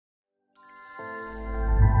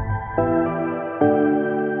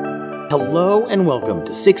Hello and welcome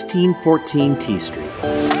to 1614 T Street.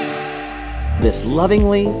 This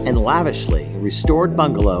lovingly and lavishly restored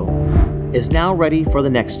bungalow is now ready for the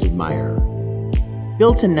next admirer.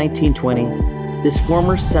 Built in 1920, this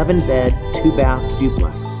former 7-bed, 2-bath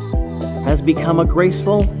duplex has become a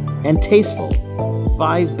graceful and tasteful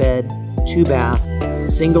 5-bed, 2-bath,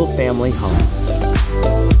 single-family home.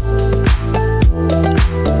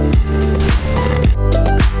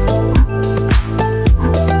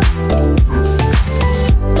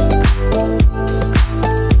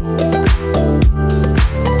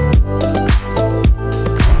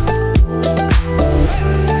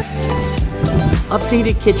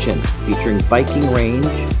 Updated kitchen featuring Viking range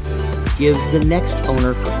gives the next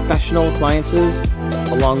owner professional appliances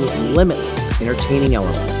along with limitless entertaining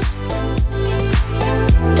elements.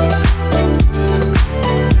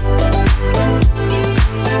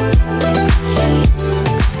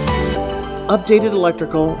 Updated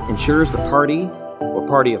electrical ensures the party, or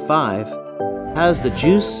party of 5, has the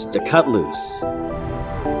juice to cut loose.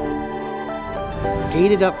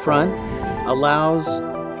 Gated up front allows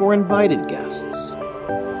for invited guests.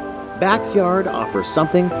 Backyard offers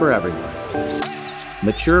something for everyone.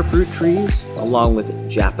 Mature fruit trees, along with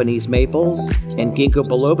Japanese maples and ginkgo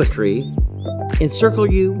biloba tree, encircle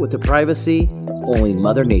you with the privacy only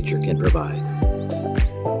Mother Nature can provide.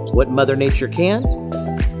 What Mother Nature can,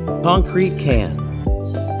 concrete can.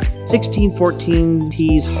 1614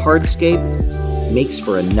 T's hardscape makes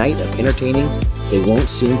for a night of entertaining they won't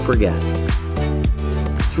soon forget.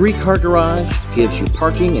 3-car garage gives you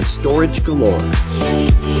parking and storage galore.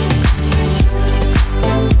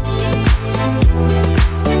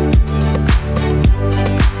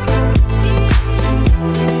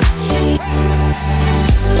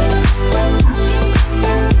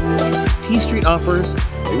 T Street offers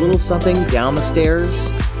a little something down the stairs,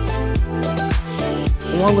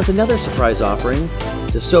 along with another surprise offering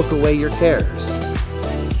to soak away your cares.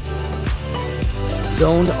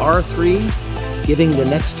 Zoned R3, giving the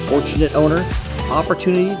next fortunate owner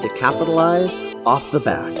opportunity to capitalize off the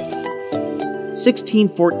back.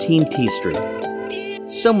 1614 T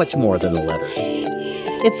Street. So much more than a letter.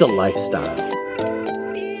 It's a lifestyle.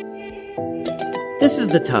 This is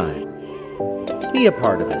the time. Be a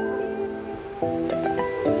part of it.